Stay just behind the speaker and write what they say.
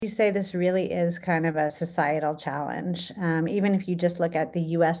You say this really is kind of a societal challenge. Even if you just look at the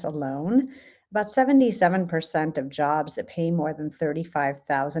US alone, about 77% of jobs that pay more than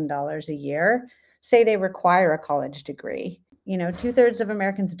 $35,000 a year say they require a college degree. Two-thirds of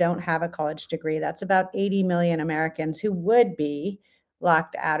Americans don't have a college degree. That's about 80 million Americans who would be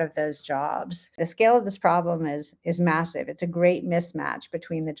locked out of those jobs. The scale of this problem is massive. It's a great mismatch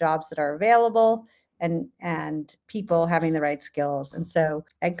between the jobs that are available and people having the right skills. And so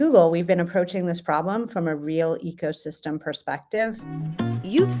at Google, we've been approaching this problem from a real ecosystem perspective.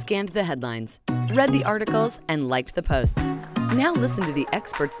 You've scanned the headlines, read the articles, and liked the posts. Now listen to the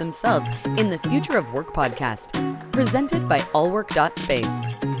experts themselves in the Future of Work podcast, presented by allwork.space.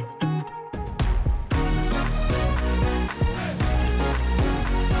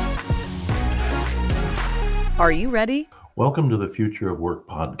 Are you ready? Welcome to the Future of Work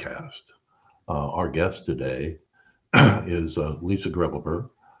podcast. Our guest today is Lisa Grebelber,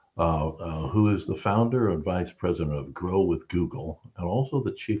 who is the founder and vice president of Grow with Google, and also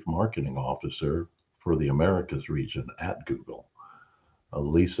the chief marketing officer for the Americas region at Google.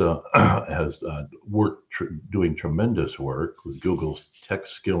 Lisa has worked doing tremendous work with Google's Tech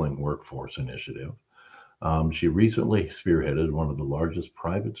Skilling Workforce Initiative. She recently spearheaded one of the largest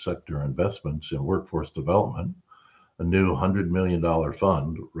private sector investments in workforce development, a new $100 million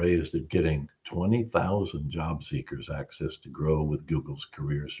fund raised at getting 20,000 job seekers access to Grow with Google's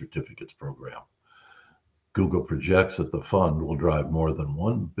Career Certificates program. Google projects that the fund will drive more than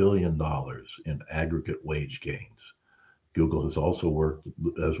 $1 billion in aggregate wage gains. Google has also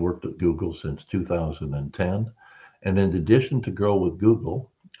worked at Google since 2010, and in addition to Grow with Google,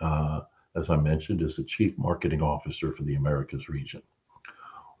 as I mentioned, is the chief marketing officer for the Americas region.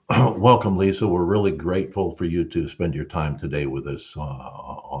 Welcome, Lisa. We're really grateful for you to spend your time today with us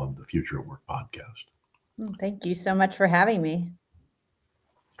on the Future of Work podcast. Thank you so much for having me.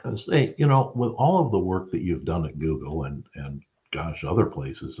 Say, with all of the work that you've done at Google and gosh, other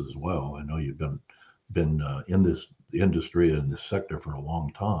places as well, I know you've been in this industry and this sector for a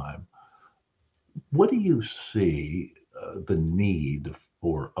long time. What do you see the need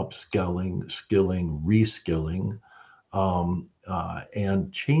for upskilling, skilling, reskilling,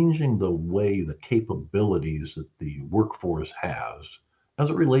 and changing the way the capabilities that the workforce has as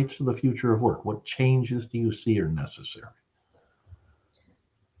it relates to the future of work? What changes do you see are necessary?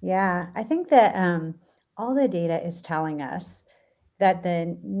 Yeah, I think that all the data is telling us that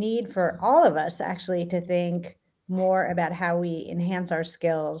the need for all of us actually to think more about how we enhance our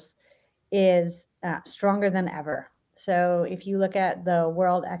skills is stronger than ever. So if you look at the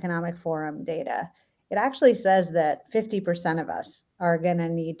World Economic Forum data, it actually says that 50% of us are going to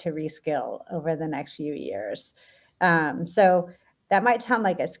need to reskill over the next few years. So that might sound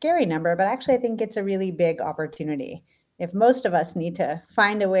like a scary number, but actually I think it's a really big opportunity. If most of us need to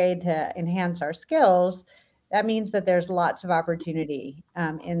find a way to enhance our skills, that means that there's lots of opportunity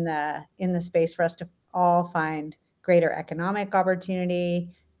in the space for us to all find greater economic opportunity,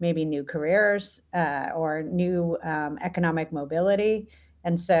 maybe new careers or new economic mobility.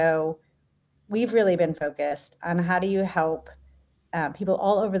 And so we've really been focused on how do you help people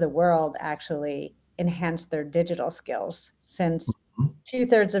all over the world actually enhance their digital skills, since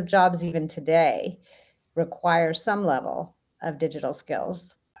two-thirds of jobs even today require some level of digital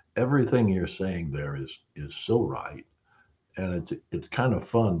skills. Everything you're saying there is so right, and it's kind of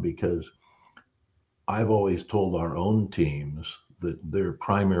fun because I've always told our own teams that their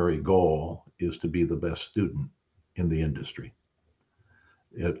primary goal is to be the best student in the industry.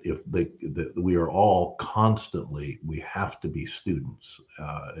 If we are all constantly, we have to be students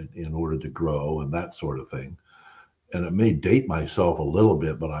in order to grow and that sort of thing. And it may date myself a little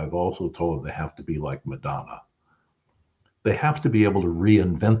bit, but I've also told them they have to be like Madonna. They have to be able to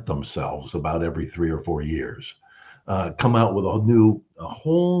reinvent themselves about every 3 or 4 years, come out with a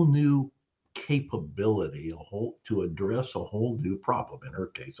whole new capability, to address a whole new problem. In her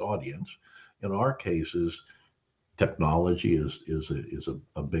case, audience. In our cases, technology is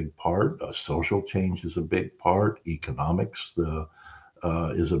a big part. Social change is a big part. Economics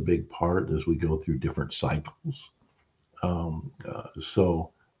is a big part as we go through different cycles.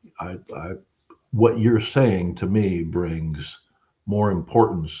 So, I what you're saying to me brings more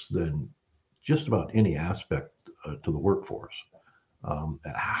importance than just about any aspect to the workforce.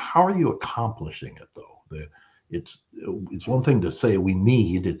 How are you accomplishing it though? It's one thing to say we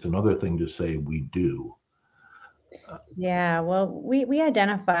need; it's another thing to say we do. Yeah, well, we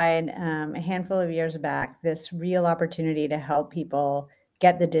identified a handful of years back this real opportunity to help people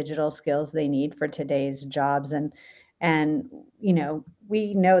get the digital skills they need for today's jobs, and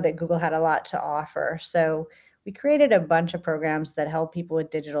we know that Google had a lot to offer. So we created a bunch of programs that help people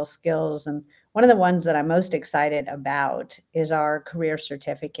with digital skills. And one of the ones that I'm most excited about is our career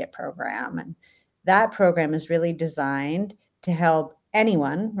certificate program. And that program is really designed to help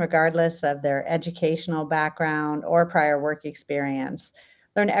anyone, regardless of their educational background or prior work experience,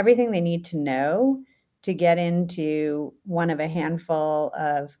 learn everything they need to know to get into one of a handful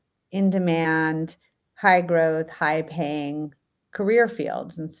of in demand, high growth, high paying career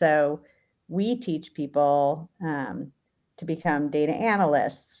fields. And so we teach people to become data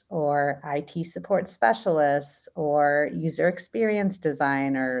analysts or IT support specialists or user experience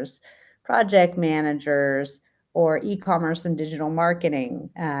designers, project managers, or e commerce and digital marketing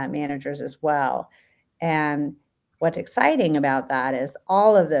managers as well. And what's exciting about that is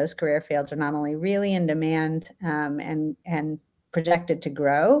all of those career fields are not only really in demand and projected to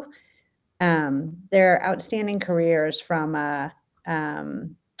grow, they're outstanding careers from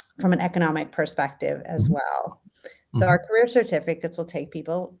an economic perspective as well. So our Mhm. career certificates will take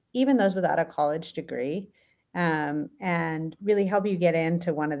people, even those without a college degree, and really help you get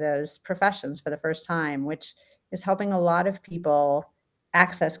into one of those professions for the first time, which is helping a lot of people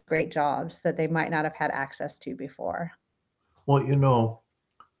access great jobs that they might not have had access to before. Well,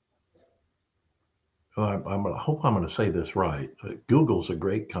 I hope I'm going to say this right. Google's a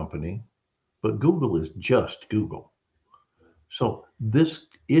great company, but Google is just Google. So this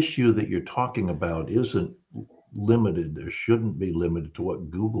issue that you're talking about isn't limited, or shouldn't be limited to what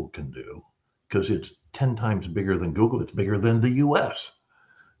Google can do, because it's 10 times bigger than Google. It's bigger than the US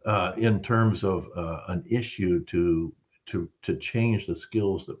in terms of an issue to change the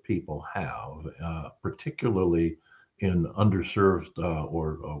skills that people have, particularly in underserved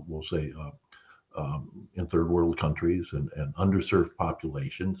or we'll say in third world countries and underserved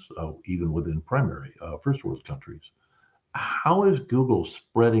populations, even within primary first world countries. How is Google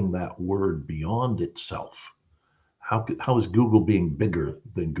spreading that word beyond itself? How is Google being bigger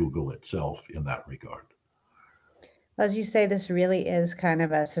than Google itself in that regard? As you say, this really is kind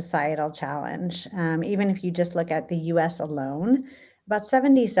of a societal challenge. Even if you just look at the US alone, about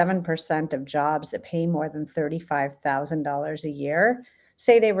 77% of jobs that pay more than $35,000 a year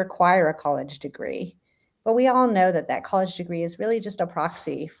say they require a college degree. But we all know that that college degree is really just a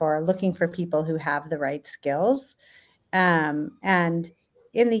proxy for looking for people who have the right skills. And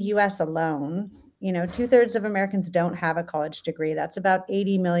in the US alone, two-thirds of Americans don't have a college degree. That's about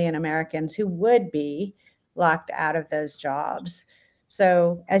 80 million Americans who would be locked out of those jobs.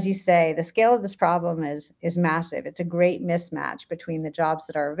 So, as you say, the scale of this problem is massive. It's a great mismatch between the jobs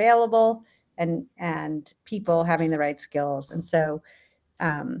that are available and people having the right skills. And so,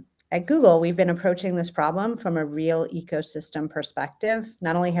 at Google, we've been approaching this problem from a real ecosystem perspective.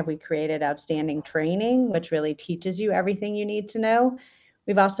 Not only have we created outstanding training, which really teaches you everything you need to know,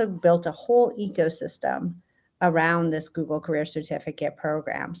 we've also built a whole ecosystem around this Google Career Certificate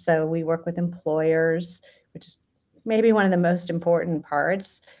program. So we work with employers, which is maybe one of the most important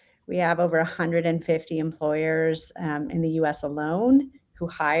parts. We have over 150 employers in the US alone who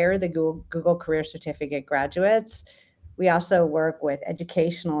hire the Google Career Certificate graduates. We also work with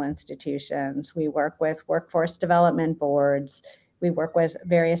educational institutions. We work with workforce development boards. We work with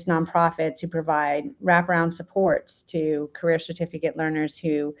various nonprofits who provide wraparound supports to career certificate learners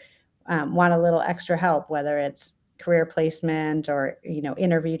who want a little extra help, whether it's career placement or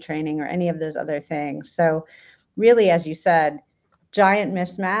interview training or any of those other things. So, really, as you said, giant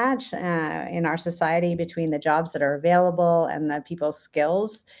mismatch in our society between the jobs that are available and the people's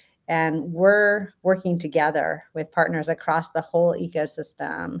skills. And we're working together with partners across the whole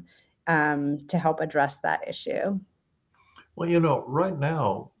ecosystem to help address that issue. Well, right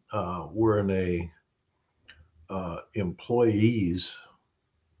now we're in a employees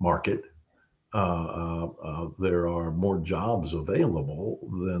market. There are more jobs available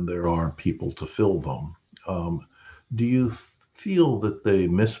than there are people to fill them. Do you feel that the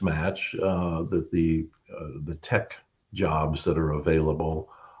mismatch, that the tech jobs that are available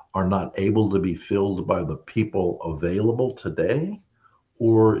are not able to be filled by the people available today?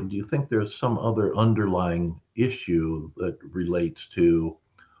 Or do you think there's some other underlying issue that relates to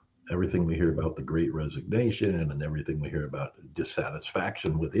everything we hear about the great resignation and everything we hear about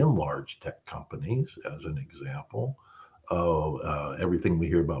dissatisfaction within large tech companies, as an example, of everything we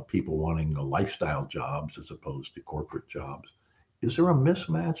hear about people wanting lifestyle jobs as opposed to corporate jobs? Is there a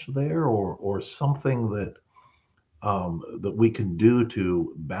mismatch there, or something that we can do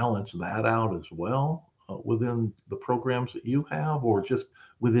to balance that out as well within the programs that you have, or just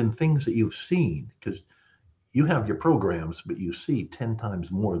within things that you've seen? Because you have your programs, but you see 10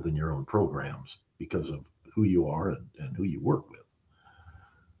 times more than your own programs because of who you are and who you work with.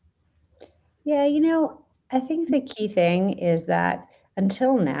 Yeah, I think the key thing is that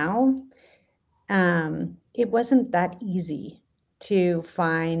until now, it wasn't that easy to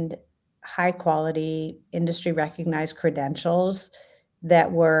find high quality, industry recognized credentials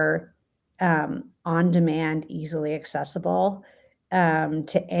that were on demand, easily accessible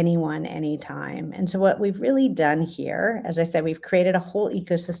to anyone, anytime. And so, what we've really done here, as I said, we've created a whole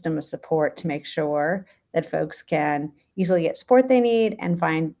ecosystem of support to make sure that folks can easily get support they need and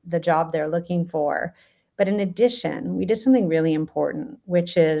find the job they're looking for. But in addition, we did something really important,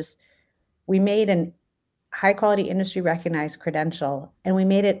 which is we made an high quality industry recognized credential and we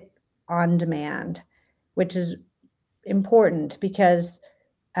made it on demand, which is important because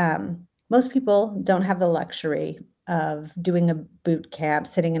most people don't have the luxury of doing a boot camp,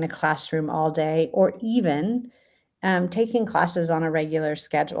 sitting in a classroom all day, or even taking classes on a regular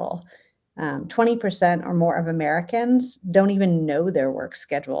schedule. 20% or more of Americans don't even know their work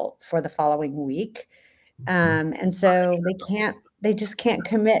schedule for the following week. And so they just can't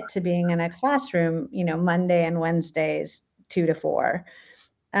commit to being in a classroom, Monday and Wednesdays, 2 to 4.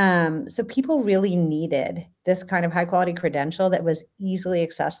 So people really needed this kind of high quality credential that was easily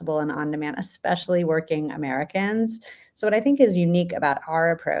accessible and on demand, especially working Americans. So what I think is unique about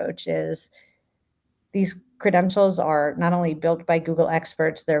our approach is these credentials are not only built by Google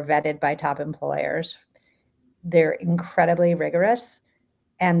experts, they're vetted by top employers. They're incredibly rigorous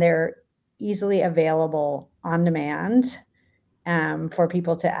and they're easily available on demand for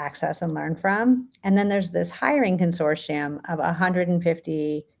people to access and learn from. And then there's this hiring consortium of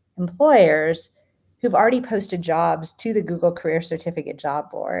 150 employers who've already posted jobs to the Google Career Certificate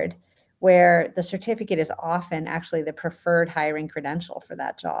job board, where the certificate is often actually the preferred hiring credential for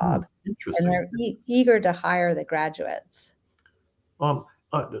that job. And Interesting. they're eager to hire the graduates. And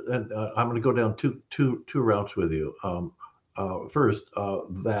I'm going to go down two routes with you. First,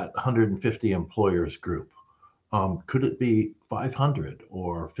 that 150 employers group. Could it be 500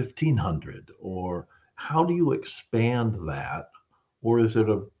 or 1,500, or how do you expand that, or is it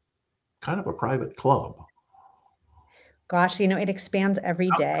a kind of a private club? Gosh, it expands every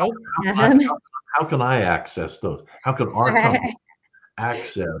day. How, how can I access those? How can our company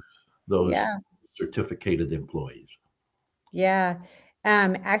access those Yeah. certificated employees? Yeah.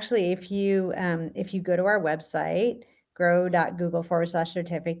 Actually, if you go to our website,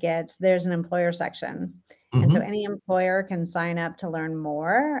 grow.google/certificates, there's an employer section. And so Hmm. any employer can sign up to learn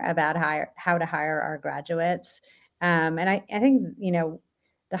more about how to hire our graduates. And I think,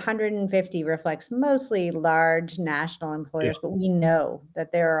 the 150 reflects mostly large national Yeah. employers, but we know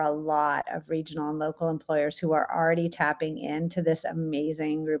that there are a lot of regional and local employers who are already tapping into this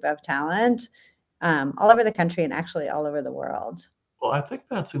amazing group of talent all over the country and actually all over the world. Well, I think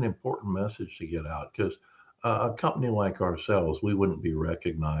that's an important message to get out because a company like ourselves, we wouldn't be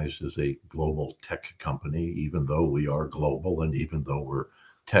recognized as a global tech company, even though we are global and even though we're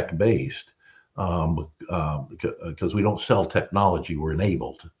tech based, because we don't sell technology, we're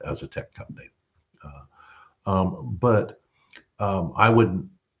enabled as a tech company. But I wouldn't,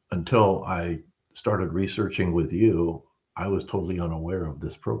 until I started researching with you, I was totally unaware of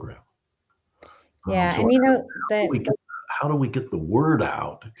this program. Yeah, So and do we get, how do we get the word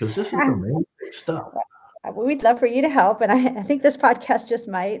out? Because this is amazing stuff. we'd love for you to help, and I think this podcast just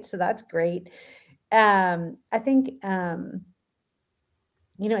might, so that's great. I think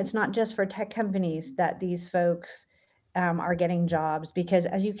it's not just for tech companies that these folks are getting jobs because,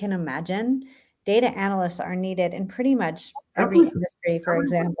 as you can imagine, data analysts are needed in pretty much every Everything, industry, for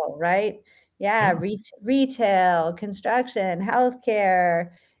everything. example, right? Yeah, Yeah. retail, construction,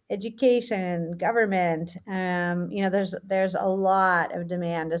 healthcare, education, government. There's a lot of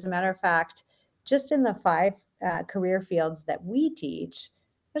demand. As a matter of fact, just in the 5 career fields that we teach,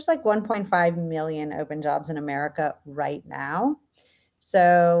 there's like 1.5 million open jobs in America right now.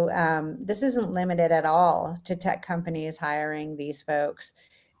 So this isn't limited at all to tech companies hiring these folks.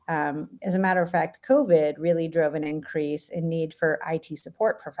 As a matter of fact, COVID really drove an increase in need for IT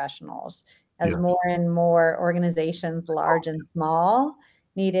support professionals as Yeah. more and more organizations, large and small,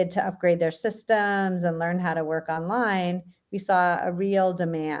 needed to upgrade their systems and learn how to work online. We saw a real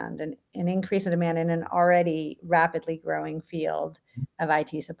demand, an increase in demand in an already rapidly growing field of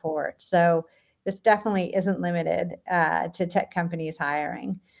IT support. So this definitely isn't limited to tech companies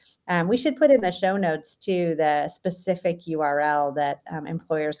hiring. We should put in the show notes too the specific URL that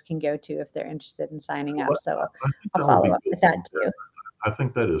employers can go to if they're interested in signing up. Well, So I think I'll that would follow be up good. with that too. I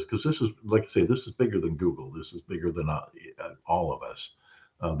think that is because this is, like I say, this is bigger than Google. This is bigger than all of us.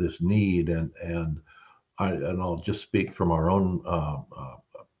 This need and I'll just speak from our own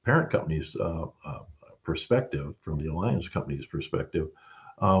parent company's perspective, from the alliance company's perspective.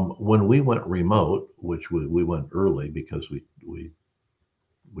 When we went remote, which we went early because we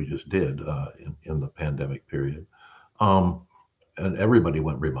just did in the pandemic period, um, and everybody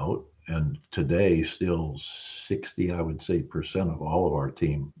went remote. And today, still 60, I would say, percent of all of our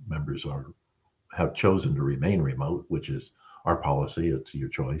team members are have chosen to remain remote, which is our policy. It's your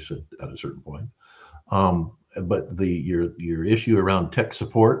choice at a certain point. But your issue around tech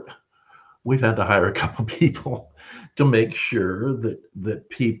support, we've had to hire a couple people to make sure that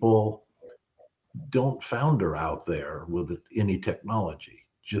people don't founder out there with any technology,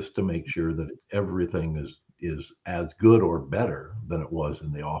 just to make sure that everything is as good or better than it was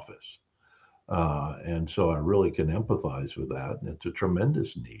in the office. And so I really can empathize with that. And it's a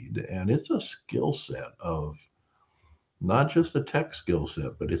tremendous need, and it's a skill set of not just a tech skill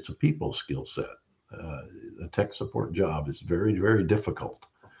set, but it's a people skill set. Uh, a tech support job is very, very difficult,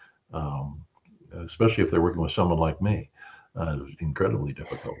 um, especially if they're working with someone like me. It's incredibly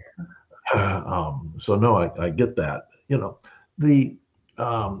difficult. So no, I get that. The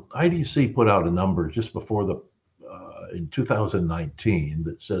IDC put out a number just before the in 2019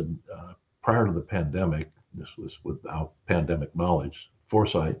 that said prior to the pandemic, this was without pandemic knowledge,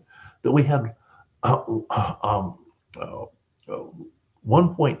 foresight, that we had uh, um, uh, uh,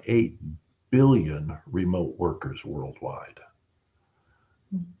 1.8 billion remote workers worldwide.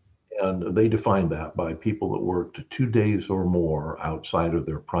 And they define that by people that worked 2 days or more outside of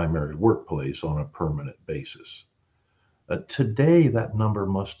their primary workplace on a permanent basis. Today, that number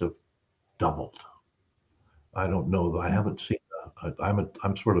must have doubled. I don't know. I haven't seen.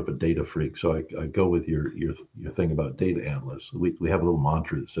 I'm sort of a data freak, so I go with your thing about data analysts. We have a little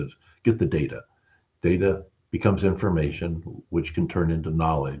mantra that says, "Get the data. Data becomes information, which can turn into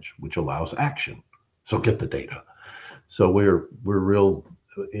knowledge, which allows action. So get the data." So we're real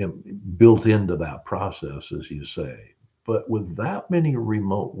built into that process, as you say. But with that many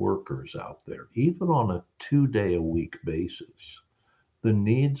remote workers out there, even on a 2 day a week basis, the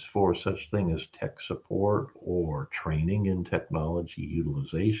needs for such thing as tech support or training in technology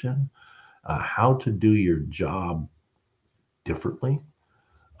utilization, how to do your job differently,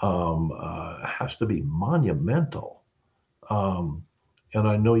 has to be monumental. Um, and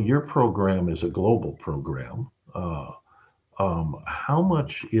I know your program is a global program. How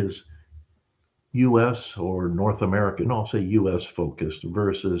much is US or North America, no, I'll say US focused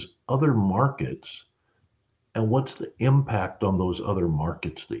versus other markets? And what's the impact on those other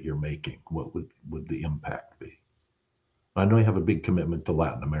markets that you're making? What would the impact be? I know you have a big commitment to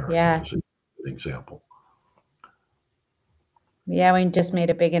Latin America Yeah. as an example. Yeah, we just made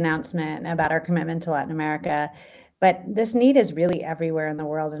a big announcement about our commitment to Latin America. But this need is really everywhere in the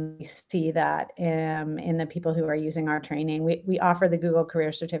world, and we see that in the people who are using our training. We offer the Google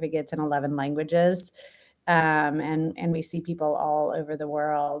Career Certificates in 11 languages, and we see people all over the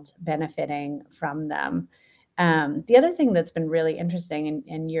world benefiting from them. The other thing that's been really interesting,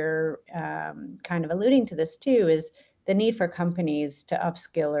 and you're kind of alluding to this too, is the need for companies to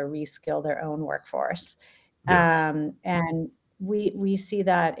upskill or reskill their own workforce. Yes. And we see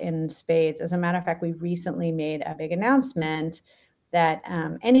that in spades. As a matter of fact, we recently made a big announcement that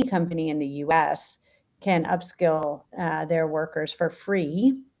any company in the US can upskill their workers for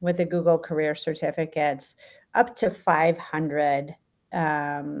free with the Google Career Certificates up to 500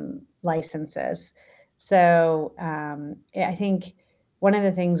 licenses. So I think one of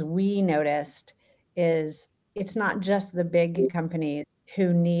the things we noticed is it's not just the big companies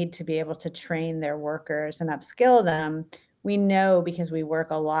who need to be able to train their workers and upskill them. We know because we work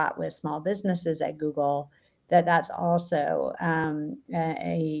a lot with small businesses at Google that that's also an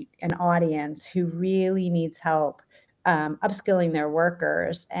audience who really needs help upskilling their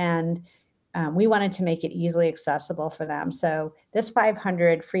workers. And we wanted to make it easily accessible for them. So this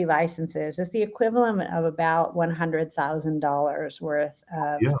 500 free licenses is the equivalent of about $100,000 worth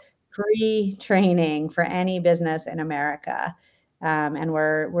of Yeah. free training for any business in America. And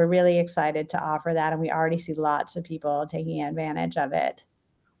we're really excited to offer that, and we already see lots of people taking advantage of it.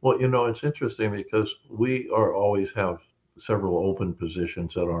 Well, it's interesting because we are always have several open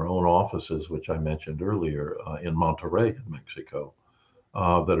positions at our own offices, which I mentioned earlier in Monterrey, in Mexico,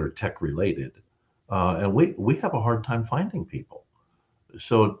 that are tech related. And we have a hard time finding people.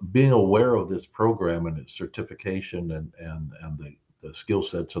 So being aware of this program and its certification and the skill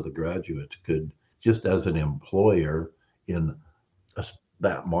sets of the graduates could, just as an employer in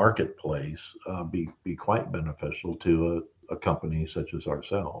that marketplace, be quite beneficial to a company such as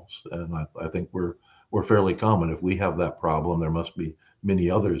ourselves. And I think we're fairly common. If we have that problem, there must be many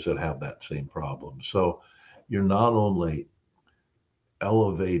others that have that same problem. So you're not only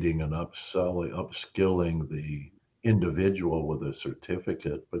elevating and upselling, upskilling individual with a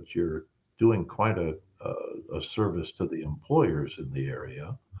certificate, but you're doing quite a service to the employers in the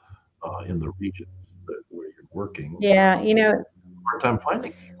area, in the regions where you're working. Yeah, you know, Hard time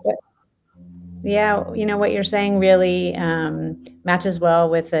finding. Yeah, what you're saying really matches well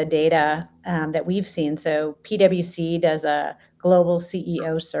with the data that we've seen. So, PwC does a global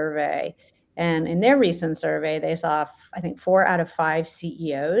CEO survey, and in their recent survey, they saw, I think, 4 out of 5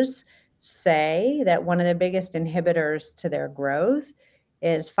 CEOs say that one of the biggest inhibitors to their growth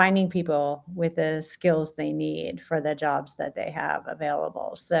is finding people with the skills they need for the jobs that they have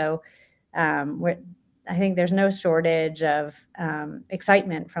available. So, we're I think there's no shortage of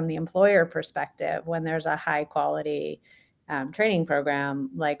excitement from the employer perspective when there's a high quality training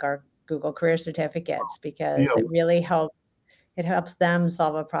program like our Google Career Certificates, Yeah, because it helps them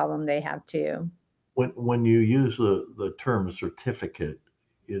solve a problem they have too. when you use the term certificate,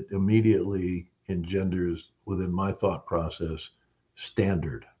 it immediately engenders within my thought process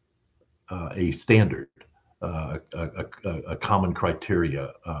standard, a standard, a common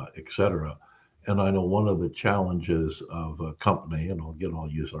criteria, etc. And I know one of the challenges of a company, and I'll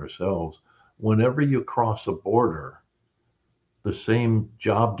use ourselves, whenever you cross a border, the same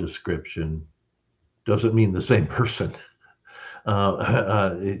job description doesn't mean the same person. You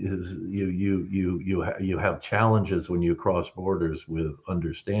have challenges when you cross borders with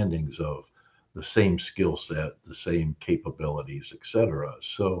understandings of the same skill set, the same capabilities, etc.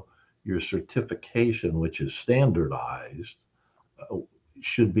 So your certification, which is standardized, uh,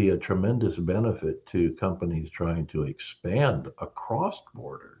 should be a tremendous benefit to companies trying to expand across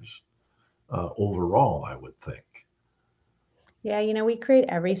borders. Overall, I would think. Yeah, we create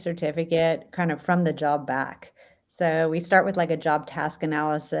every certificate kind of from the job back. So we start with like a job task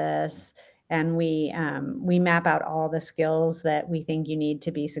analysis, and we map out all the skills that we think you need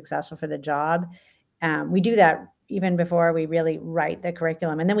to be successful for the job. We do that even before we really write the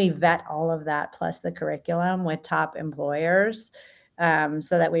curriculum, and then we vet all of that plus the curriculum with top employers,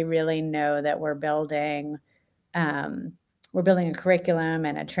 so that we really know that um, we're building a curriculum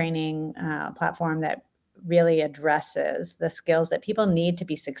and a training platform that really addresses the skills that people need to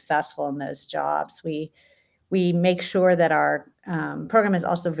be successful in those jobs. We make sure that our program is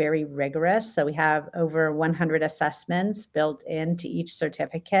also very rigorous. So we have over 100 assessments built into each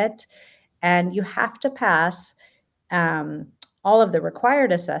certificate, and you have to pass um, all of the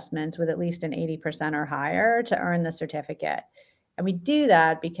required assessments with at least an 80% or higher to earn the certificate. And we do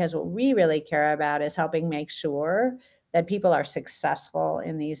that because what we really care about is helping make sure that people are successful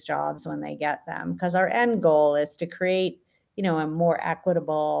in these jobs when they get them. Because our end goal is to create, a more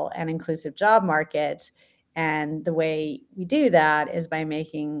equitable and inclusive job market. And the way we do that is by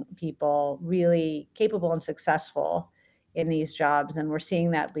making people really capable and successful in these jobs. And we're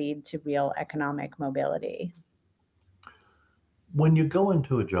seeing that lead to real economic mobility. When you go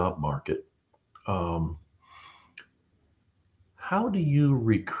into a job market, um, how do you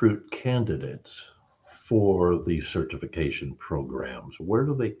recruit candidates for these certification programs? Where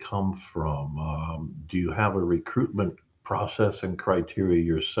do they come from? Do you have a recruitment process and criteria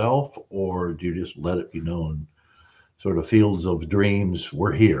yourself, or do you just let it be known, sort of fields of dreams,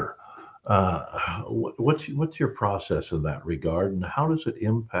 we're here? What's your process in that regard, and how does it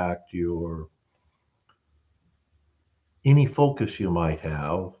impact your any focus you might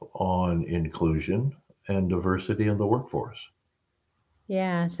have on inclusion and diversity in the workforce?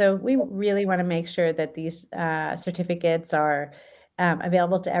 Yeah, so we really want to make sure that these certificates are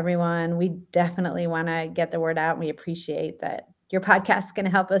available to everyone. We definitely want to get the word out. We appreciate that your podcast is going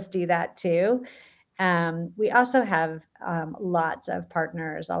to help us do that too. We also have lots of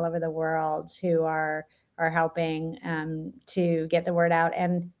partners all over the world who are helping to get the word out,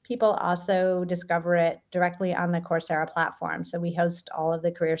 and people also discover it directly on the Coursera platform. So we host all of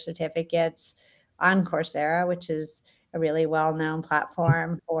the career certificates on Coursera, which is a really well-known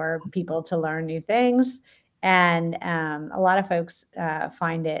platform for people to learn new things, and a lot of folks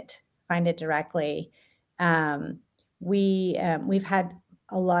find it directly. Um, we've had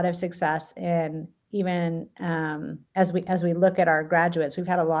a lot of success in even as we look at our graduates. We've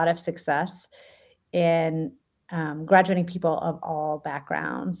had a lot of success in graduating people of all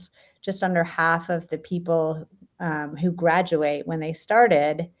backgrounds. Just under half of the people who graduate when they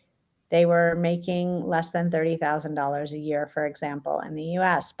started, they were making less than $30,000 a year, for example, in the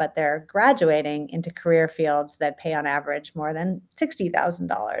US, but they're graduating into career fields that pay on average more than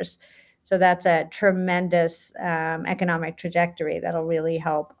 $60,000. So that's a tremendous economic trajectory that'll really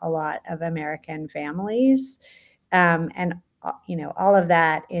help a lot of American families. And all of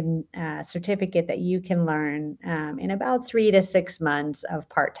that in a certificate that you can learn in about 3 to 6 months of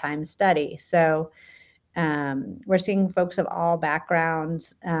part time study. So We're seeing folks of all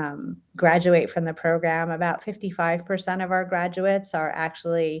backgrounds graduate from the program. About 55% of our graduates are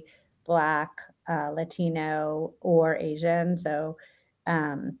actually Black, Latino, or Asian. So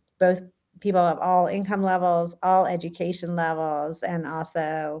both people of all income levels, all education levels, and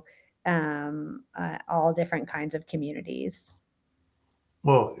also all different kinds of communities.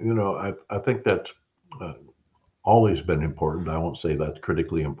 Well, I think that's uh, always been important. I won't say that's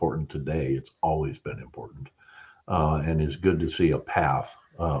critically important today. It's always been important. And it's good to see a path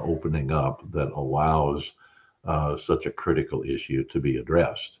opening up that allows such a critical issue to be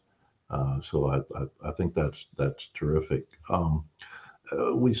addressed. So I think that's terrific.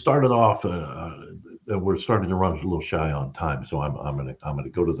 We started off, we're starting to run a little shy on time, so I'm gonna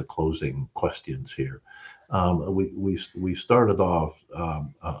go to the closing questions here. We started off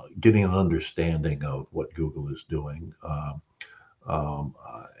getting an understanding of what Google is doing,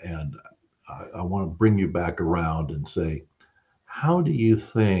 and I want to bring you back around and say, how do you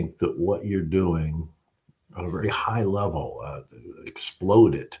think that what you're doing on a very high level,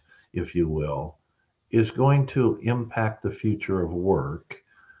 explode it, if you will, is going to impact the future of work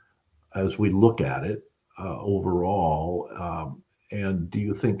as we look at it overall? And do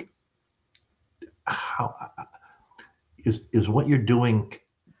you think how is what you're doing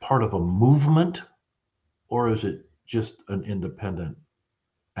part of a movement, or is it just an independent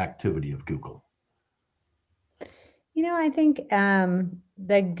activity of Google? I think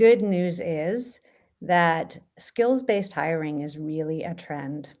the good news is that skills-based hiring is really a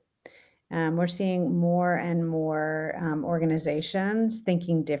trend. We're seeing more and more organizations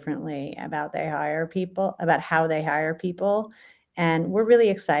thinking differently about how they hire people. And we're really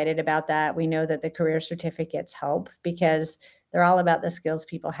excited about that. We know that the career certificates help because they're all about the skills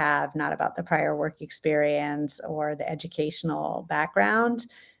people have, not about the prior work experience or the educational background.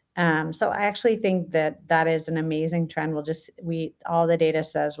 So I actually think that that is an amazing trend. All the data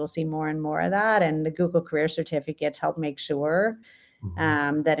says we'll see more and more of that. And the Google career certificates help make sure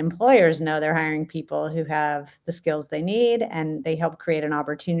Mhm. that employers know they're hiring people who have the skills they need, and they help create an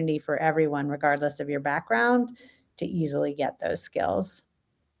opportunity for everyone, regardless of your background, to easily get those skills.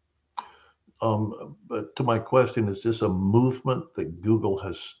 But to my question, is this a movement that Google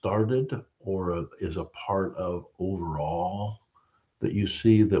has started, or is a part of overall that you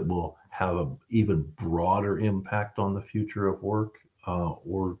see that will have an even broader impact on the future of work,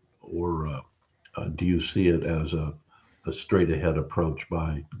 or do you see it as a straight ahead approach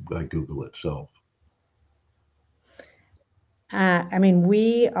by Google itself? I mean,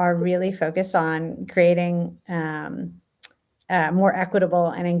 we are really focused on creating a more equitable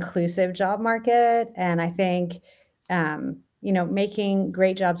and inclusive job market. And I think, making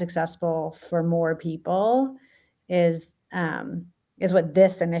great jobs accessible for more people is is what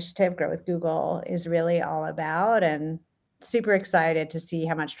this initiative, Grow with Google, is really all about. And super excited to see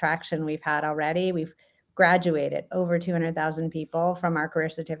how much traction we've had already. We've graduated over 200,000 people from our career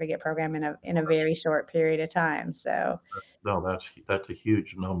certificate program in a very short period of time. So No, that's a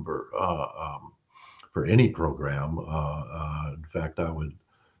huge number for any program. In fact, I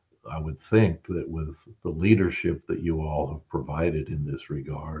would think that with the leadership that you all have provided in this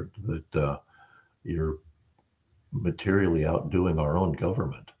regard, that you're materially outdoing our own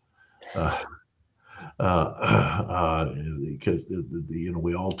government. Uh, because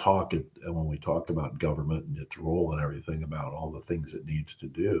we all talk it, and when we talk about government and its role and everything, about all the things it needs to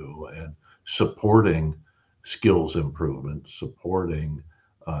do, and supporting skills improvement, supporting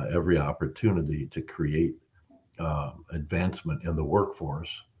every opportunity to create advancement in the workforce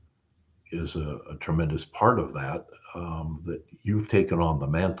is a tremendous part of that, that you've taken on the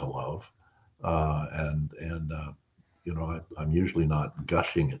mantle of, and I'm usually not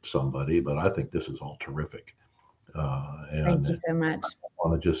gushing at somebody, but I think this is all terrific. thank And you I so much.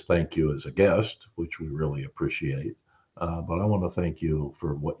 want to just thank you as a guest, which we really appreciate. But I want to thank you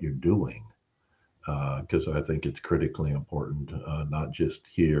for what you're doing, because I think it's critically important, not just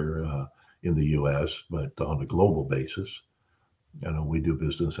here in the U.S., but on a global basis. We do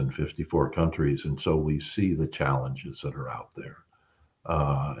business in 54 countries, and so we see the challenges that are out there.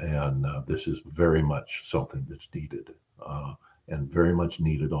 And this is very much something that's needed, and very much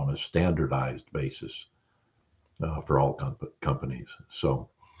needed on a standardized basis for all companies. So,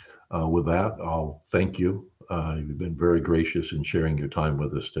 with that, I'll thank you. You've been very gracious in sharing your time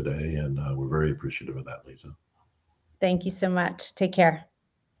with us today, and we're very appreciative of that, Lisa. Thank you so much. Take care.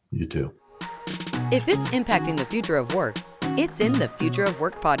 You too. If it's impacting the future of work, it's in the Future of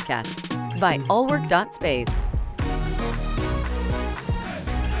Work podcast by allwork.space.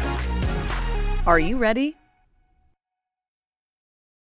 Are you ready?